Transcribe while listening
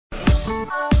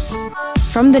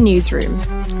From the newsroom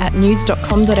at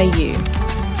news.com.au.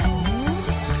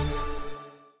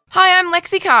 Hi, I'm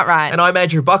Lexi Cartwright. And I'm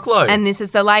Andrew Bucklow. And this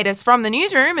is the latest from the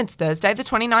newsroom. It's Thursday, the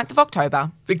 29th of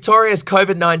October. Victoria's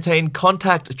COVID-19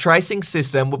 contact tracing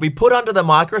system will be put under the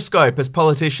microscope as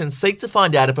politicians seek to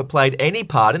find out if it played any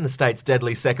part in the state's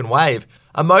deadly second wave.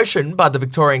 A motion by the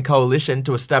Victorian Coalition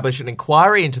to establish an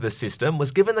inquiry into the system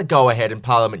was given the go-ahead in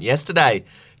Parliament yesterday.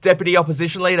 Deputy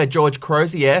Opposition Leader George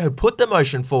Crozier, who put the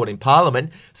motion forward in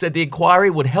Parliament, said the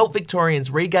inquiry would help Victorians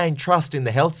regain trust in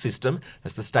the health system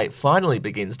as the state finally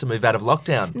begins to move out of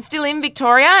lockdown. And still in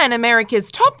Victoria, and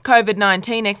America's top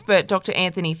COVID-19 expert Dr.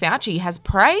 Anthony Fauci has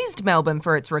praised Melbourne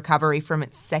for its recovery from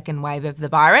its second wave of the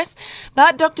virus.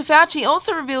 But Dr. Fauci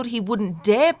also revealed he wouldn't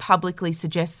dare publicly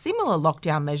suggest similar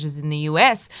lockdown measures in the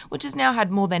US, which has now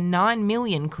had more than 9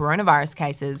 million coronavirus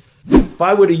cases. If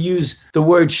I were to use the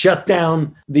word shut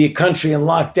down the country and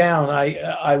lock down,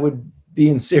 I would be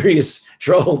in serious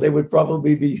trouble. They would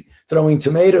probably be throwing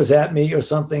tomatoes at me or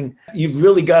something. You've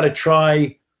really got to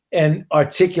try and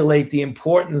articulate the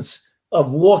importance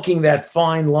of walking that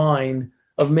fine line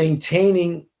of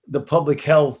maintaining the public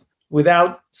health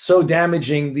without so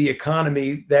damaging the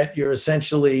economy that you're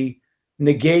essentially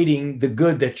negating the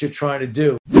good that you're trying to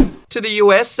do. To the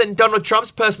US, and Donald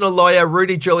Trump's personal lawyer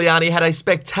Rudy Giuliani had a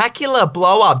spectacular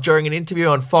blow-up during an interview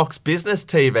on Fox Business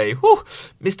TV. Whew.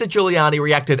 Mr. Giuliani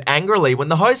reacted angrily when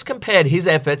the host compared his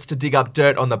efforts to dig up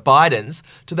dirt on the Bidens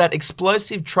to that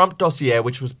explosive Trump dossier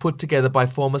which was put together by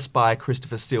former spy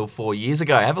Christopher Steele 4 years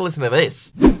ago. Have a listen to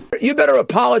this. You better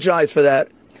apologize for that.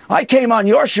 I came on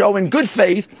your show in good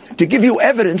faith to give you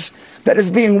evidence that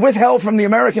is being withheld from the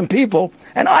American people,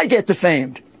 and I get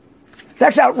defamed.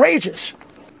 That's outrageous.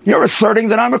 You're asserting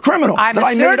that I'm a criminal. I'm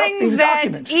that asserting I made up these that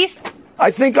documents. I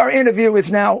think our interview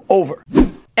is now over.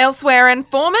 Elsewhere, and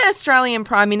former Australian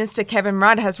Prime Minister Kevin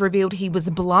Rudd has revealed he was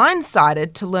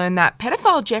blindsided to learn that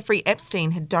pedophile Jeffrey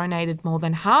Epstein had donated more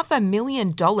than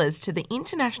 $500,000 to the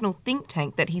international think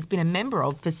tank that he's been a member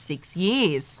of for 6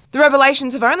 years. The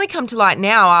revelations have only come to light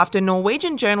now after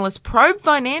Norwegian journalists probe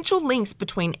financial links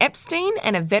between Epstein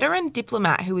and a veteran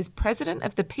diplomat who is president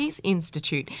of the Peace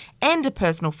Institute and a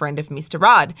personal friend of Mr.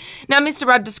 Rudd. Now, Mr.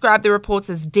 Rudd described the reports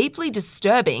as deeply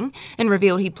disturbing and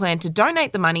revealed he planned to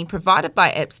donate the money provided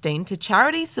by Epstein to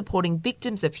charities supporting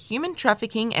victims of human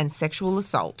trafficking and sexual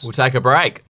assault. We'll take a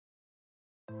break.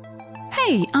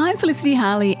 Hey, I'm Felicity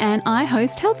Harley and I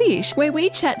host Healthyish, where we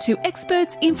chat to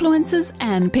experts, influencers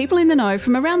and people in the know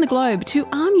from around the globe to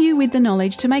arm you with the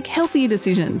knowledge to make healthier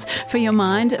decisions for your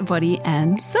mind, body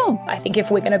and soul. I think if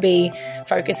we're going to be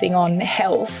focusing on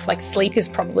health, like sleep is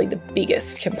probably the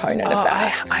biggest component of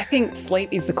that. I think sleep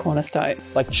is the cornerstone.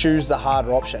 Like choose the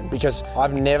harder option, because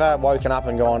I've never woken up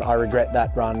and gone, I regret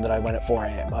that run that I went at 4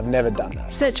 a.m. I've never done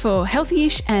that. Search for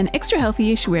Healthyish and Extra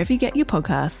Healthyish wherever you get your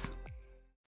podcasts.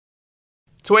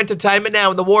 To entertainment now,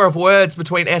 and the war of words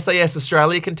between SAS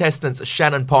Australia contestants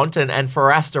Shannon Ponton and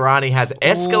Faraz Durrani has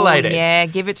escalated. Ooh, yeah,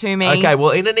 give it to me. Okay,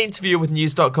 well, in an interview with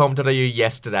news.com.au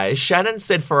yesterday, Shannon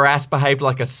said Faraz behaved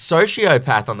like a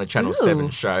sociopath on the Channel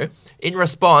 7 show. In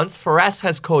response, Faraz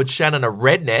has called Shannon a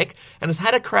redneck and has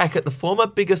had a crack at the former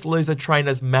Biggest Loser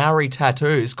trainer's Maori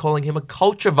tattoos, calling him a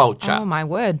culture vulture. Oh, my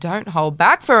word, don't hold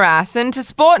back, Faraz. And to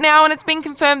sport now, and it's been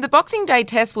confirmed the Boxing Day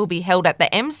test will be held at the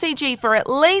MCG for at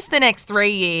least the next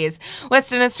 3 years.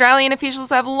 Western Australian officials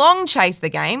have long chased the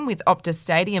game, with Optus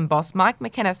Stadium boss Mike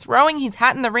McKenna throwing his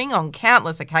hat in the ring on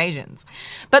countless occasions.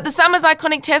 But the summer's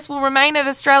iconic test will remain at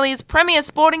Australia's premier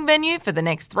sporting venue for the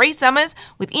next 3 summers,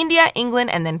 with India, England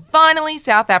and then finally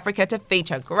South Africa to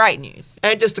feature. Great news.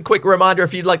 And just a quick reminder,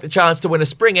 if you'd like the chance to win a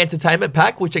spring entertainment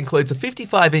pack, which includes a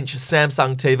 55-inch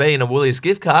Samsung TV and a Woolies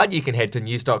gift card, you can head to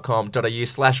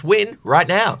news.com.au/win right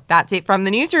now. That's it from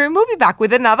the newsroom. We'll be back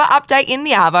with another update in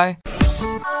the Arvo.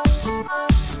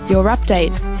 Your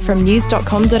update from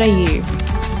news.com.au.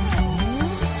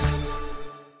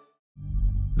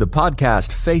 The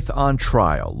podcast Faith on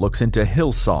Trial looks into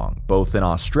Hillsong, both in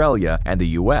Australia and the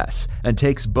US, and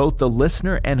takes both the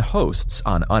listener and hosts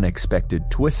on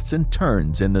unexpected twists and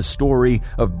turns in the story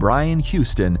of Brian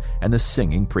Houston and the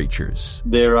Singing Preachers.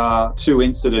 There are 2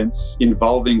 incidents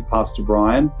involving Pastor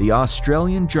Brian. The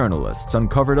Australian journalists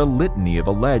uncovered a litany of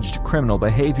alleged criminal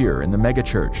behavior in the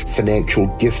megachurch. Financial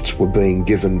gifts were being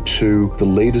given to the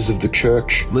leaders of the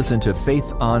church. Listen to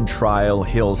Faith on Trial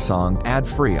Hillsong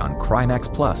ad-free on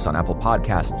Crimex Plus on Apple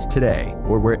Podcasts today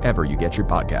or wherever you get your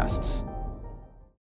podcasts.